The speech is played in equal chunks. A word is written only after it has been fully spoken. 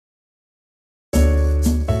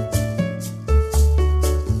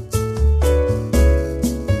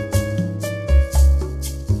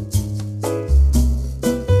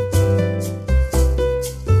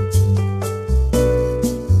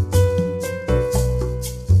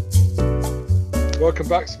Welcome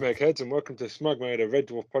back, Smegheads, and welcome to Smug Mode, a Red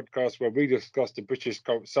Dwarf podcast where we discuss the British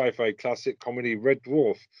sci-fi classic comedy Red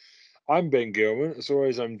Dwarf. I'm Ben Gilman. As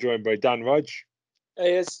always, I'm joined by Dan Rudge.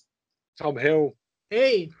 Hey, yes. Tom Hill.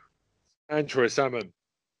 Hey. And Troy Salmon.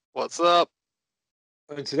 What's up?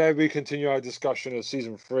 And today we continue our discussion of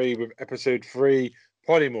Season 3 with Episode 3,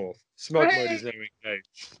 Polymorph. Smug Mode is now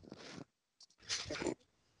engaged.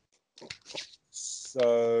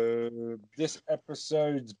 So, this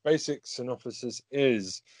episode's basic synopsis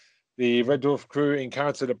is the Red Dwarf crew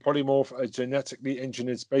encountered a polymorph, a genetically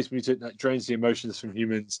engineered space mutant that drains the emotions from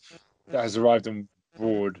humans that has arrived on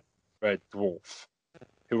board Red Dwarf.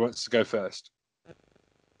 Who wants to go first?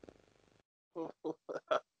 You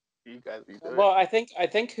guys be doing. Well, I think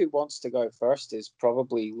who wants to go first is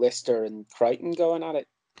probably Lister and Crichton going at it.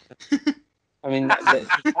 I mean,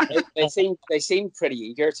 they seem pretty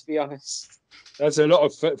eager, to be honest. There's a lot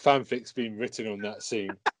of fanfics being written on that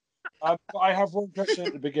scene. But I have one question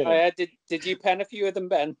at the beginning. Did you pen a few of them,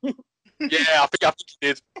 Ben? Yeah, I think you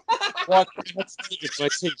did. Well, let's take it, my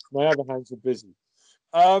teeth. My other hands are busy.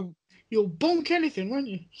 You'll bonk anything, won't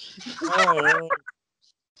you?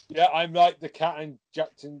 Yeah, I'm like the Captain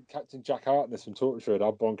Jack Harkness from Torchwood.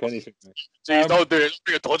 I'll bonk anything. Mate. Please don't do it.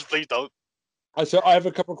 Bring a dodge, please don't. So I have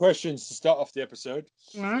a couple of questions to start off the episode.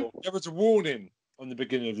 Right. There was a warning on the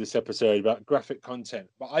beginning of this episode about graphic content,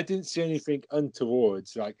 but I didn't see anything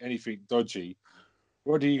untowards, like anything dodgy.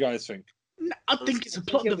 What do you guys think? I think it's a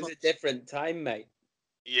plot It was device. a different time, mate.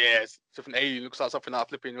 Yeah, it's different alien. Looks like something that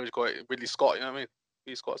flipping. He's got Ridley Scott. You know what I mean?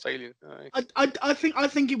 Ridley Scott's alien. I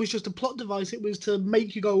think it was just a plot device. It was to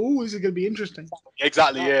make you go, "Oh, this is going to be interesting."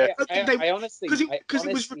 Exactly. Yeah. I honestly, because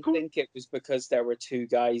it was think it was because there were two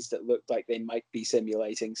guys that looked like they might be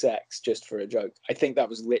simulating sex just for a joke. I think that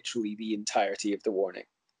was literally the entirety of the warning.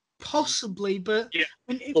 Possibly, but Yeah.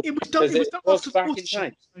 I mean, it was done. It was done after the back in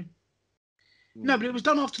watershed. So. No, but it was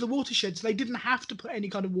done after the watershed, so they didn't have to put any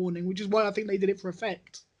kind of warning, which is why I think they did it for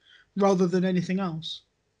effect, rather than anything else.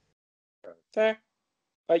 Fair.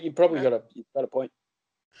 You probably got a point.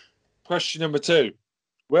 Question number 2.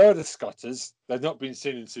 Where are the Scutters? They've not been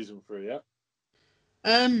seen in Season 3 yet.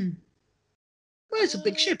 Well, it's a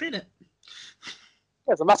big ship, isn't it?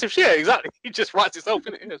 Yeah, it's a massive ship. Exactly. He just writes itself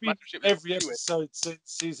in it. It's a massive ship. Every episode since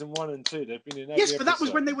Season 1 and 2. They've been in every Yes, but that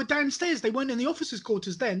was episode. when they were downstairs. They weren't in the officers'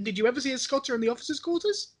 quarters then. Did you ever see a Scotter in the officers'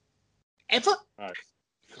 quarters? Ever? Right.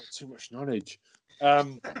 You've got too much knowledge.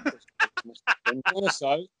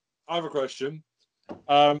 Also, I have a question.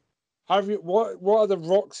 What are the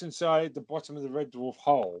rocks inside the bottom of the Red Dwarf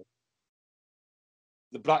hull?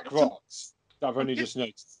 The black rocks that I've only just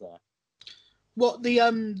noticed there. What, the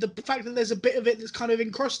fact that there's a bit of it that's kind of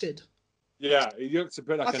encrusted? Yeah, it looks a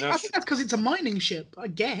bit like I think that's because it's a mining ship, I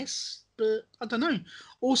guess. But I don't know.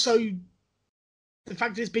 Also, the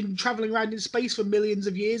fact that it's been travelling around in space for millions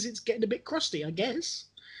of years, it's getting a bit crusty, I guess.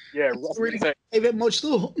 Yeah. Really gave it much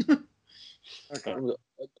thought. Okay.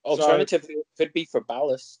 Alternatively, it could be for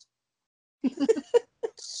ballast.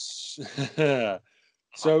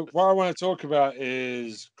 So what I want to talk about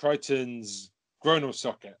is Crichton's groinal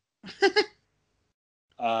socket.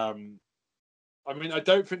 I mean, I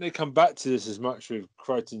don't think they come back to this as much with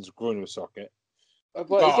Crichton's groinal socket.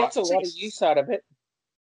 Well, he gets a lot of use out of it.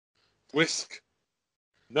 Whisk.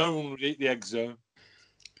 No one would eat the egg zone.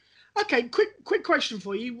 Okay, quick question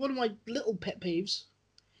for you. One of my little pet peeves.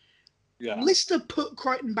 Yeah. Lister put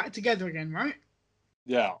Crichton back together again, right?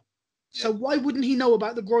 Yeah. So why wouldn't he know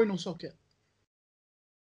about the groinal socket?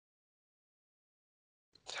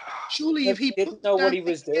 Surely if he didn't know what he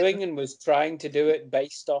was doing and was trying to do it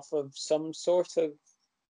based off of some sort of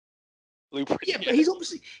blueprint. Yeah, but he's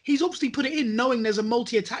obviously put it in knowing there's a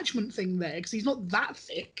multi-attachment thing there because he's not that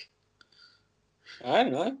thick. I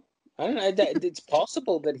don't know. It's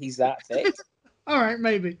possible that he's that thick. All right,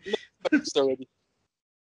 maybe.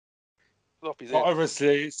 But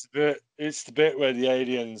obviously, it's the bit where the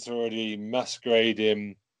aliens already masquerade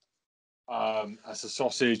him as a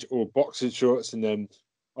sausage or boxing shorts, and then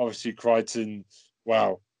obviously Crichton,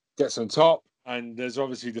 gets on top. And there's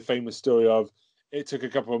obviously the famous story of it took a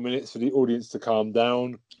couple of minutes for the audience to calm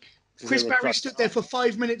down. Chris Barry stood there for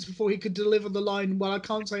 5 minutes before he could deliver the line. Well, I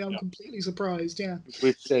can't say I'm completely surprised. Yeah,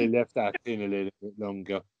 Wish they left that in a little bit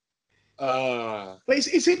longer. But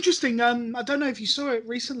it's interesting. I don't know if you saw it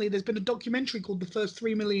recently. There's been a documentary called "The First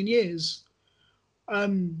 3 Million Years,"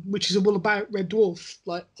 which is all about Red Dwarf,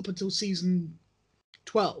 like up until season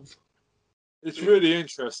 12. It's really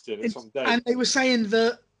interesting. It's on day. And they were saying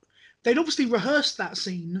that they'd obviously rehearsed that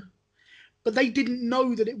scene, but they didn't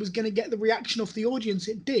know that it was going to get the reaction off the audience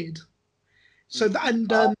it did. So that, and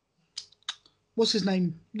what's his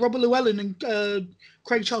name? Robert Llewellyn and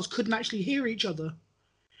Craig Charles couldn't actually hear each other.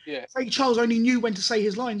 Yeah. Craig Charles only knew when to say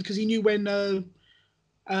his lines because he knew when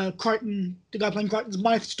Crichton, the guy playing Crichton's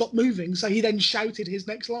mouth, stopped moving. So he then shouted his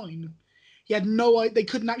next line. He had no idea. They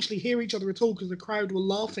couldn't actually hear each other at all because the crowd were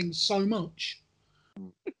laughing so much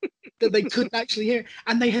that they couldn't actually hear.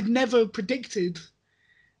 And they had never predicted,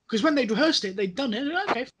 because when they'd rehearsed it, they'd done it.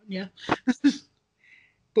 Okay, fine, yeah.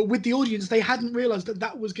 But with the audience, they hadn't realised that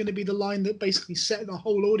that was going to be the line that basically set the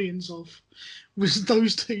whole audience off, was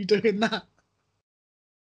those two doing that.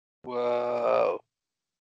 Whoa.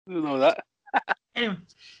 I didn't know that. Anyway.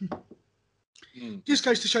 Just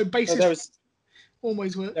goes to show basis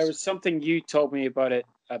always works. There was something you told me about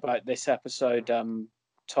this episode,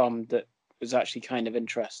 Tom, that was actually kind of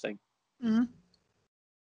interesting. Mm-hmm.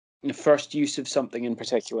 The first use of something in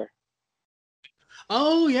particular.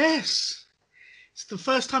 Oh, yes. It's the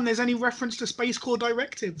first time there's any reference to Space Corps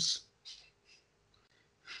directives.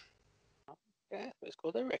 Yeah, Space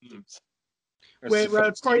Corps directives. Where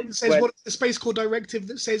Crichton says, what is the Space Corps directive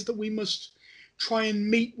that says that we must try and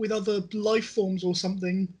meet with other life forms or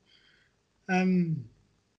something?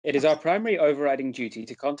 It is our primary overriding duty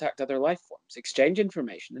to contact other life forms, exchange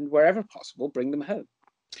information, and wherever possible, bring them home.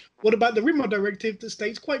 What about the Rimmer directive that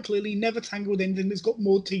states quite clearly, never tangle with anything that's got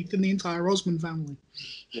more teeth than the entire Osmond family?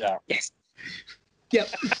 Yeah. Yes. Yep.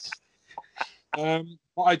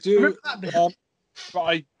 But I do.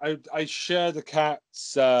 But I share the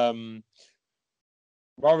cat's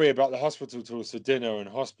worry about the hospital tools for dinner and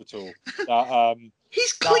hospital. That,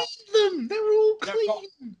 he's cleaned them. They're all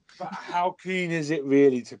clean. But how clean is it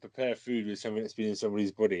really to prepare food with something that's been in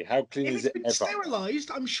somebody's body? How clean is it ever? If it's been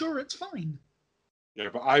sterilised, I'm sure it's fine. Yeah,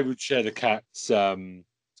 but I would share the cat's.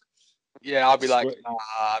 Yeah, I'd be like,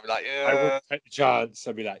 yeah. I wouldn't take the chance.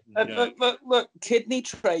 I'd be like, no. Look, kidney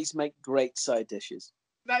trays make great side dishes.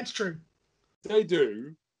 That's true. They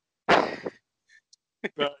do.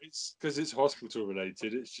 But it's because it's hospital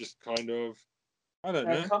related. It's just kind of, I don't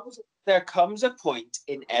know. There comes a point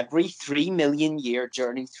in every 3 million year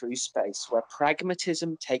journey through space where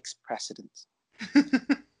pragmatism takes precedence.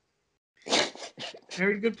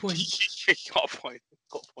 Very good point. Got a point.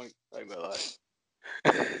 Got a point. Don't go that.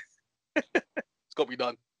 It's got to be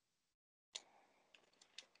done.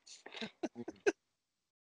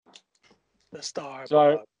 The star.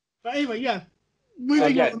 So, but anyway, yeah.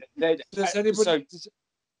 Moving on.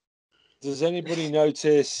 Does anybody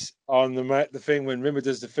notice on the thing when Rimmer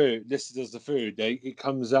does the food, Lister does the food, it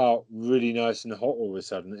comes out really nice and hot all of a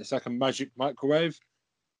sudden? It's like a magic microwave.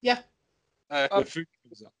 Yeah. The food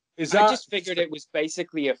comes out. I just figured it was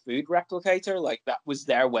basically a food replicator. Like, that was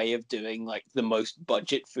their way of doing, like, the most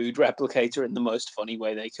budget food replicator in the most funny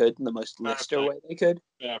way they could, in the most Lister way they could.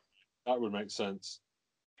 Yeah, that would make sense.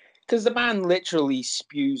 Because the man literally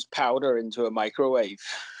spews powder into a microwave.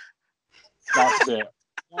 That's it.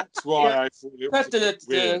 That's why I thought it was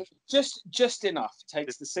weird. Just enough.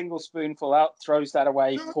 Takes the single spoonful out, throws that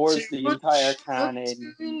away, pours the entire can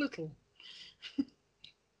in. Too little.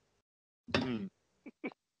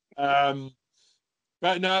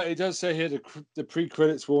 But no, it does say here the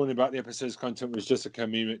pre-credits warning about the episode's content was just a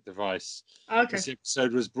comedic device. Okay. This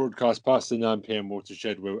episode was broadcast past the 9 p.m.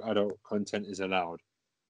 watershed where adult content is allowed.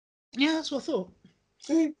 Yeah, that's what I thought.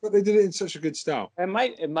 See, but they did it in such a good style. It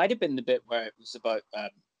might have been the bit where it was about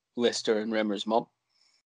Lister and Rimmer's mom.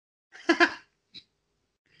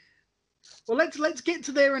 Well, let's get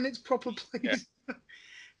to there in its proper place.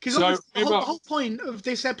 Because the whole point of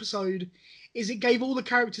this episode is it gave all the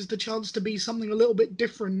characters the chance to be something a little bit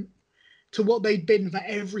different to what they'd been for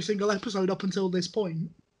every single episode up until this point.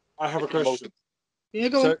 I have a question. Yeah,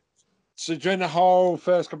 go on. So during the whole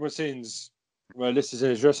first couple of scenes where Lister's in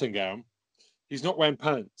his dressing gown, he's not wearing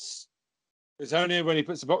pants. It's only when he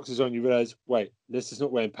puts the boxes on you realise, wait, Lister's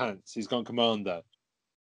not wearing pants. He's gone commando.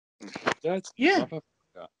 Yeah.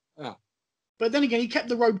 Oh. But then again, he kept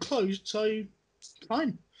the road closed, so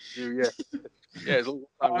fine. Yeah. Yeah.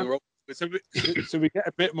 So we get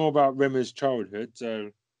a bit more about Rimmer's childhood.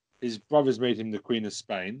 So his brothers made him the Queen of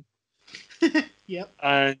Spain. Yep.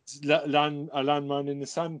 And a landmine in the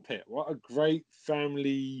sandpit. What a great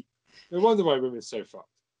family. No wonder why Rimmer's so fucked.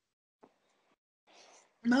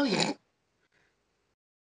 No, yeah.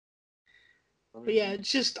 But yeah,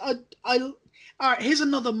 it's just I all right, here's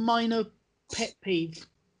another minor pet peeve.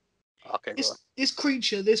 Okay. This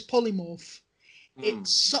creature, this polymorph, it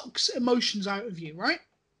sucks emotions out of you, right?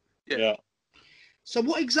 Yeah. So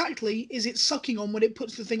what exactly is it sucking on when it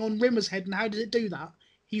puts the thing on Rimmer's head, and how does it do that?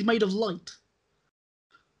 He's made of light.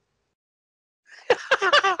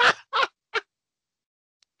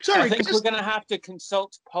 Sorry, I think we're going to have to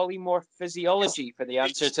consult polymorph physiology for the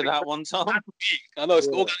answer to that one, Tom. I know it's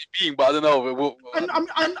an organic being, but I don't know.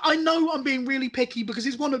 I know I'm being really picky because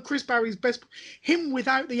it's one of Chris Barry's best. Him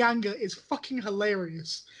without the anger is fucking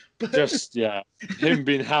hilarious. But just him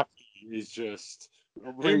being happy is just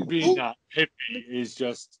him being that hippie is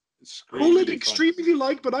just. Call it extreme if you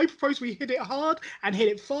like, but I propose we hit it hard and hit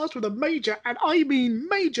it fast with a major, and I mean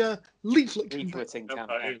major, leafleting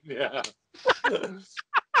campaign. Yeah.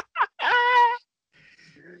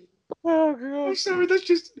 Oh god! I'm sorry, that's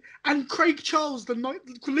just and Craig Charles,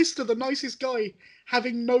 Lister, the nicest guy,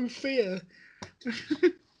 having no fear,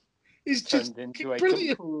 is just into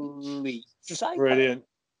brilliant. Complete brilliant.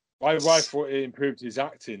 My wife thought it improved his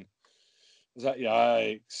acting. I was like,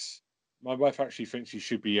 yikes. My wife actually thinks he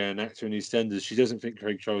should be an actor in EastEnders. She doesn't think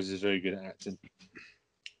Craig Charles is very good at acting.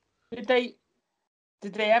 Did they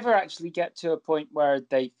ever actually get to a point where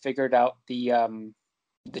they figured out the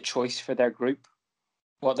choice for their group,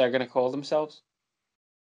 what they're going to call themselves?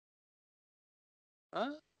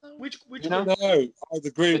 Which no,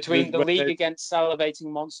 the group between the League Against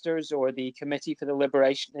Salivating Monsters or the Committee for the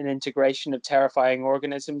Liberation and Integration of Terrifying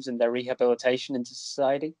Organisms and their Rehabilitation into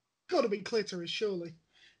Society? Got to be Clitoris, surely.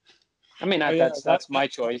 I mean, that's my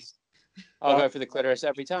choice. I'll go for the Clitoris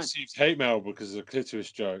every time. Received hate mail because of the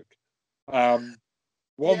Clitoris joke. One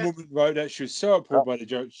woman wrote that she was so appalled by the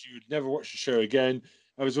joke she would never watch the show again.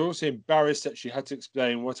 I was also embarrassed that she had to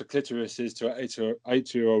explain what a clitoris is to her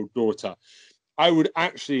 8-year-old daughter. I would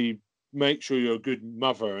actually make sure you're a good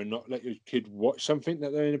mother and not let your kid watch something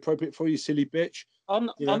that they're inappropriate for, you silly bitch. On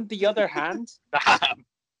the other hand,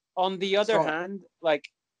 like,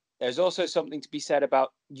 there's also something to be said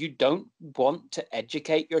about you don't want to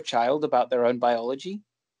educate your child about their own biology.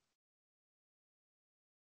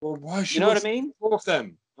 Well, why should you know what I mean? Force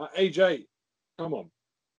them at age 8. Come on.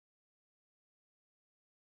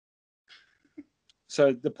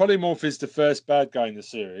 So the polymorph is the first bad guy in the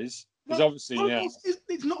series. Because obviously now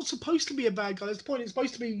it's not supposed to be a bad guy. That's the point. It's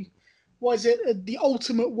supposed to be, what is it? The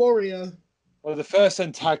ultimate warrior. Well, the first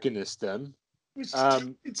antagonist then. It's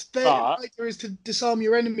their idea is to disarm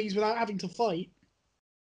your enemies without having to fight.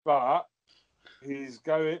 But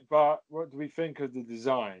But what do we think of the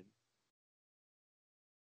design?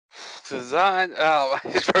 Design?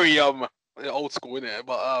 It's very old school, isn't it?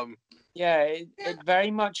 But yeah, it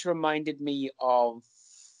very much reminded me of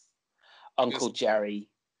Uncle Jerry.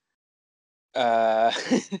 What?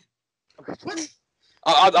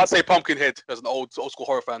 I'd say Pumpkinhead as an old school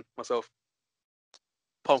horror fan myself.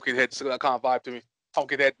 Pumpkinhead, so that kind of vibe to me.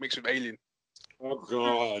 Pumpkinhead mixed with Alien. Oh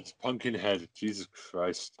god, Pumpkinhead! Jesus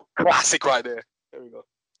Christ! Classic right there. There we go.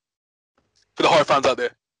 For the horror fans out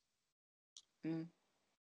there.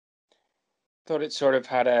 Thought it sort of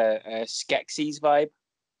had a Skeksis vibe.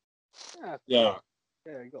 Yeah.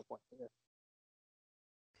 Yeah, you got a point.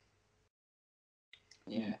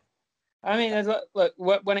 Yeah. I mean, look,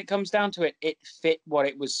 when it comes down to it, it fit what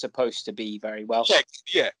it was supposed to be very well.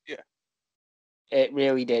 Yeah. It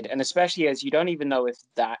really did. And especially as you don't even know if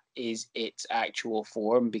that is its actual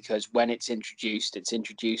form, because when it's introduced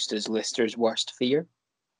as Lister's worst fear.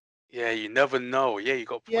 Yeah, you never know. Yeah, you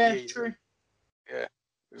got. Yeah, true. Yeah, it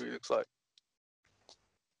really looks like.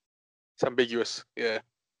 It's ambiguous. Yeah.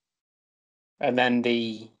 And then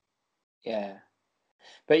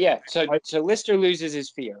so Lister loses his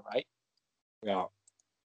fear, right? Yeah.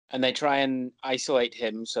 And they try and isolate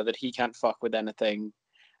him so that he can't fuck with anything.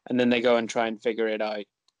 And then they go and try and figure it out.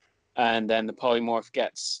 And then the polymorph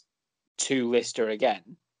gets to Lister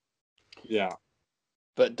again. Yeah.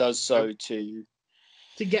 But does so to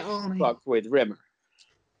get on fuck with Rimmer.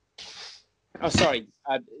 Oh, sorry.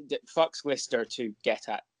 Fucks Lister to get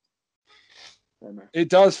at Rimmer. It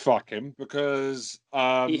does fuck him because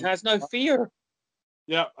he has no fear.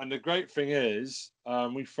 Yeah, and the great thing is,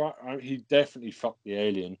 he definitely fucked the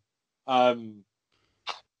alien.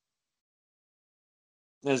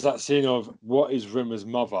 There's that scene of what is Rimmer's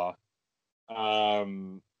mother.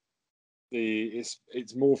 It's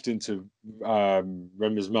morphed into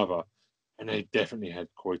Rimmer's mother, and they definitely had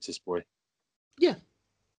coitus, boy. Yeah,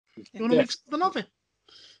 you want to make something of it?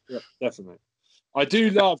 Yeah, definitely. I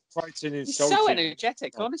do love Crichton insulting. He's so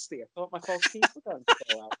energetic, honestly. I thought my false teeth were going to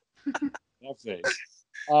fall out. Lovely.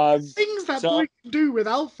 Things that boy can do with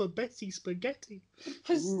Alpha Betty Spaghetti.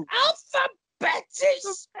 Alpha Betty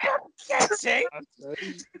Spaghetti!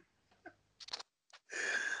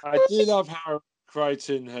 I do love how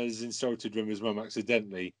Crichton has insulted Rimmer's mum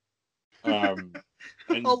accidentally. And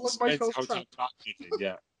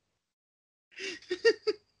yeah.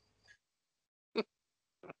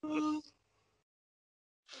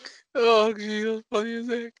 Oh, Jesus, funny as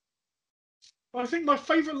heck. I think my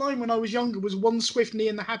favourite line when I was younger was "one swift knee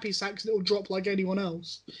in the happy sacks and it'll drop like anyone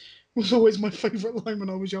else." Was always my favourite line when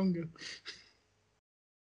I was younger.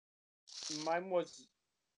 Mine was,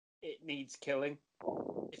 "It needs killing.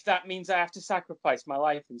 If that means I have to sacrifice my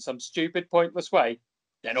life in some stupid, pointless way,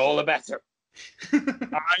 then all the better."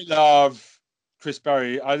 I love Chris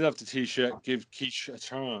Barry. I love the T-shirt. Give Quiche a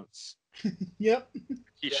chance. Yep.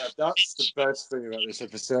 Yeah, that's the best thing about this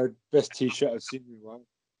episode. Best T-shirt I've seen in a while.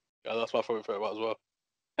 Yeah, that's my favorite as well.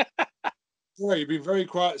 Yeah, you've been very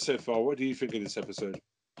quiet so far. What do you think of this episode?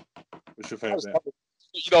 What's your favorite?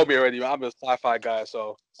 You know me already, man. I'm a sci-fi guy,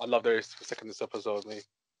 so I love the second this episode. Me,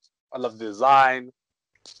 I love the design,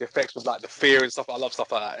 the effects with like the fear and stuff. I love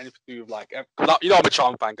stuff like that. Anything to do with like, you know, I'm a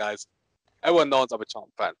Charmed fan, guys. Everyone knows I'm a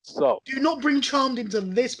Charmed fan. So do not bring Charmed into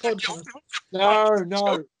this podcast.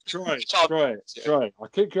 No. Try it. I'll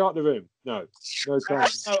kick you out the room. No Charmed. No,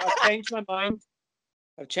 I've changed my mind.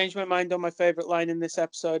 I've changed my mind on my favourite line in this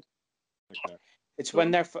episode. Okay. It's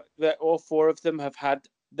when they're all four of them have had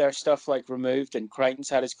their stuff like removed, and Crichton's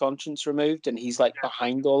had his conscience removed, and he's like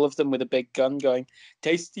behind all of them with a big gun, going,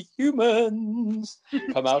 "Tasty humans,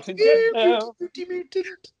 come out and get them."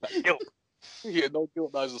 Yeah, no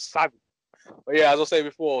guilt. That was a savage. But yeah, as I was saying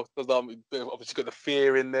before, because obviously got the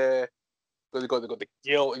fear in there. They got the guilt.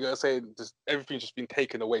 You know what I'm saying? Just everything's just been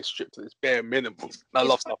taken away, stripped to its bare minimum. And I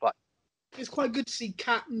love stuff like that. It's quite good to see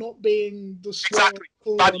Kat not being the Exactly.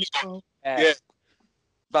 Yeah.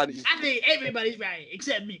 Vanity. Everybody's right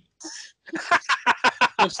except me.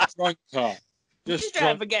 Just drunk car. Just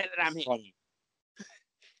don't forget that I'm here.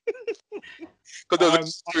 Because there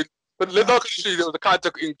was a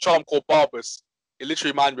character in Charm called Barbus. It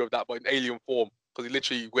literally reminded me of that, but in alien form. Because he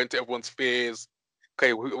literally went to everyone's fears.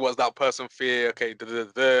 Okay, who was that person fear? Okay,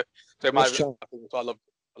 So I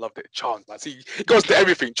loved it. Charm, man. See, it goes to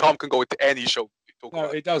everything. Charm can go into any show. No,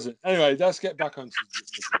 it doesn't. Anyway, let's get back on.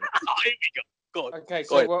 Here we go. Okay,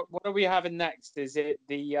 so what are we having next? Is it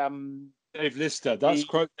the Dave Lister? That's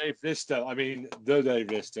quote Dave Lister. I mean, the Dave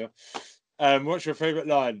Lister. What's your favourite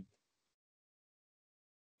line?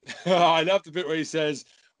 I love the bit where he says,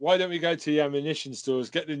 "Why don't we go to the ammunition stores,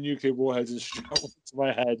 get the nuclear warheads and strap them to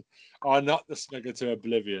my head? I'll nut the smegger to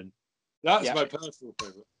oblivion." That's my personal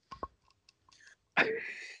favourite.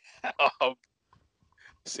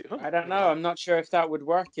 I don't know. I'm not sure if that would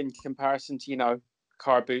work in comparison to,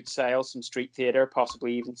 car boot sales, some street theatre,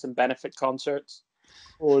 possibly even some benefit concerts.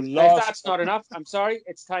 If that's not enough, I'm sorry,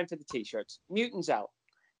 it's time for the T-shirts. Mutants out.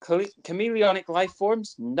 Chameleonic life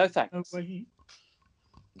forms, no thanks. So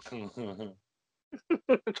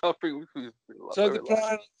the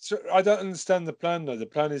plan, I don't understand the plan though. The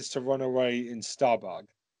plan is to run away in Starbug.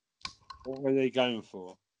 What were they going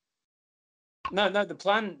for? No, the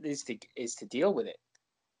plan is to deal with it.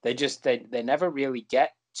 They never really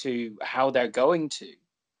get to how they're going to.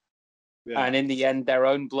 Yeah. And in the end, their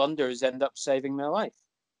own blunders end up saving their life.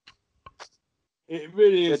 It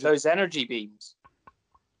really is. With those energy beams.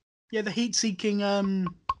 Yeah, the heat-seeking... The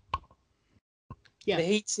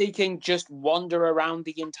heat-seeking just wander around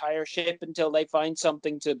the entire ship until they find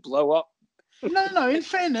something to blow up. No, in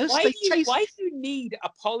fairness... Why do you need a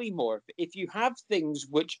polymorph if you have things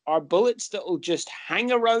which are bullets that will just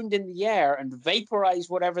hang around in the air and vaporize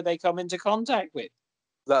whatever they come into contact with?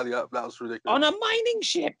 Exactly, that was ridiculous. On a mining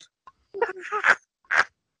ship!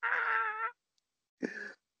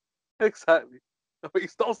 Exactly. But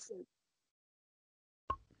he's not saying.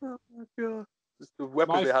 Oh my god. It's the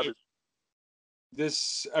weapon they have.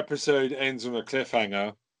 This episode ends on a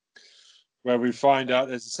cliffhanger where we find out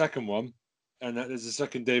there's a second one and that there's a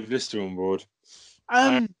second Dave Lister on board.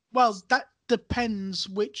 Well, that depends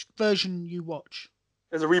which version you watch.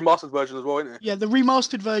 There's a remastered version as well, isn't there? Yeah, the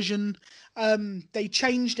remastered version, they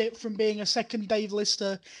changed it from being a second Dave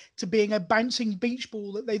Lister to being a bouncing beach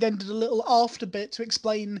ball that they then did a little after bit to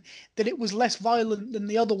explain that it was less violent than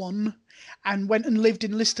the other one and went and lived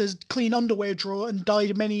in Lister's clean underwear drawer and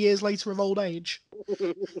died many years later of old age.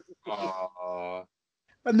 And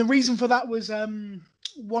the reason for that was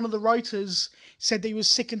one of the writers said that he was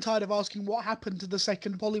sick and tired of asking what happened to the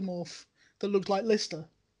second polymorph that looked like Lister.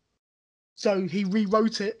 So he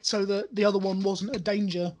rewrote it so that the other one wasn't a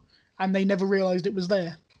danger and they never realised it was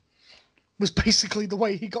there. Was basically the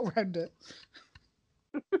way he got around it.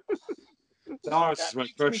 That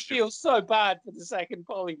makes me feel so bad for the second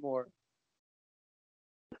polymorph.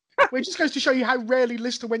 Well, it just goes to show you how rarely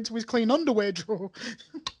Lister went to his clean underwear drawer.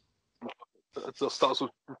 That starts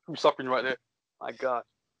with suffering right there. My God.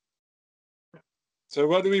 So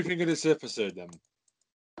what do we think of this episode then?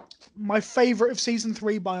 My favourite of season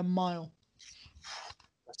 3 by a mile.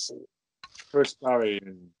 Chris Barry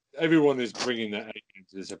and everyone is bringing that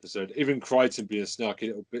into this episode. Even Crichton being a snarky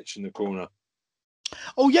little bitch in the corner.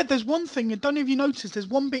 Oh yeah, there's one thing. I don't know if you noticed. There's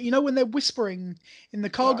one bit. You know when they're whispering in the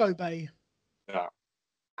cargo bay. Yeah.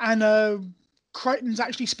 And Crichton's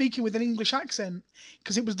actually speaking with an English accent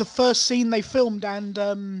because it was the first scene they filmed, and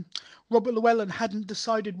Robert Llewellyn hadn't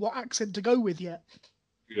decided what accent to go with yet.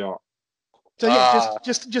 Yeah. So yeah,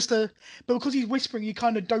 but because he's whispering, you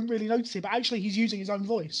kind of don't really notice it. But actually, he's using his own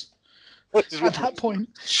voice at that point.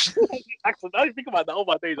 Accent. I didn't think about that. Oh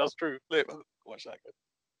my days, that's true. Watch that.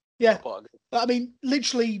 Yeah, I mean,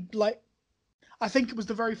 literally, like, I think it was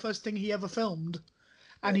the very first thing he ever filmed,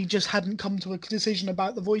 and he just hadn't come to a decision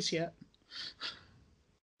about the voice yet.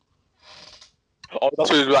 Oh,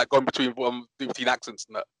 that's what like going between accents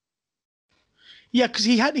and that. Yeah, because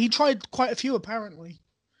he tried quite a few apparently.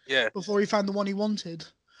 Yeah. Before he found the one he wanted.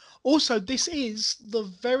 Also, this is the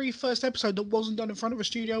very first episode that wasn't done in front of a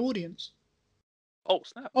studio audience. Oh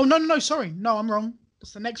snap! Oh no! Sorry, no, I'm wrong.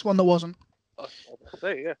 It's the next one that wasn't. Oh,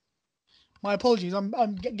 yeah. My apologies.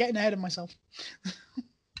 I'm getting ahead of myself.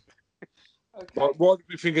 Okay. What do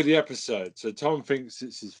we think of the episode? So Tom thinks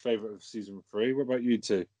it's his favourite of season 3. What about you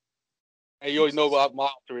two? Hey, you already know what my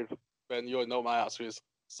answer is, Ben. You already know my answer is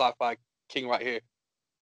sci-fi king right here.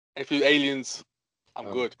 If you aliens,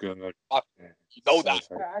 I'm good. You know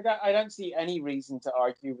that. I don't see any reason to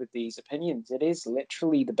argue with these opinions. It is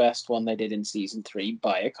literally the best one they did in season 3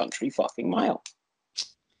 by a country fucking mile.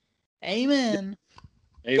 Amen.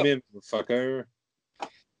 Amen, fucker.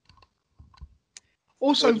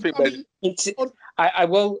 Also, I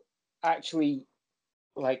will actually,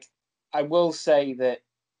 I will say that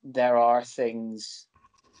there are things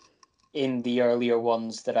in the earlier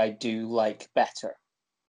ones that I do like better,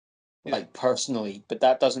 like personally, but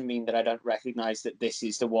that doesn't mean that I don't recognize that this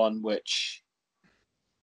is the one which,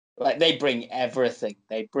 like, they bring everything.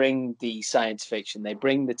 They bring the science fiction, they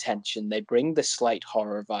bring the tension, they bring the slight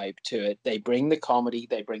horror vibe to it, they bring the comedy,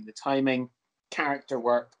 they bring the timing, character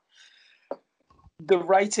work. The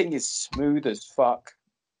writing is smooth as fuck.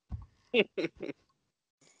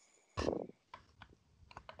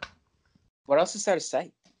 What else is there to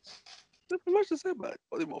say? Nothing much to say about it.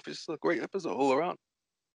 Polymorph is a great episode all around.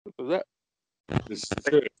 What was that? This is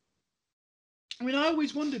good. I mean, I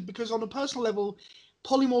always wondered, because on a personal level,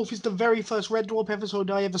 Polymorph is the very first Red Dwarf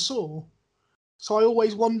episode I ever saw. So I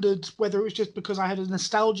always wondered whether it was just because I had a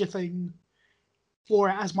nostalgia thing for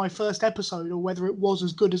it as my first episode, or whether it was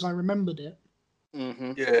as good as I remembered it.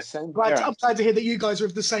 Mm-hmm. Yeah. I'm glad to hear that you guys are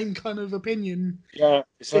of the same kind of opinion. Yeah,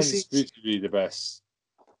 it's undisputably the best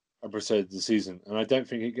episode of the season, and I don't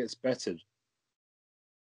think it gets bettered.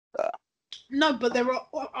 No, but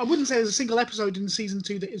I wouldn't say there's a single episode in season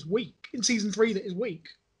 2 that is weak. In season 3 that is weak.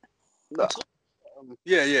 No.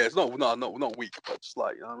 It's not weak, but just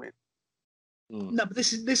like, you know what I mean. No, but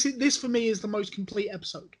this for me is the most complete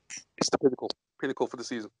episode. It's the pinnacle for the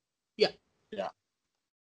season. Yeah.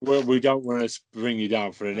 Well, we don't want to bring you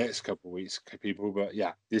down for the next couple of weeks, people, but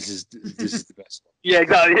yeah, this is the best one. Yeah,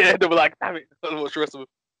 exactly. Yeah, they were like, damn it, I don't watch the rest of it.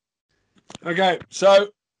 Okay, so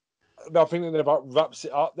I think that about wraps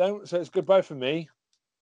it up then. So it's goodbye for me.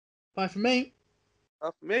 Bye for me. Bye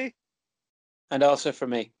for me. And also for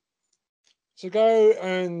me. So go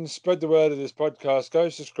and spread the word of this podcast. Go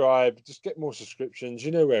subscribe. Just get more subscriptions. You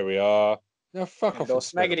know where we are. Now fuck off and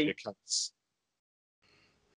smaggity.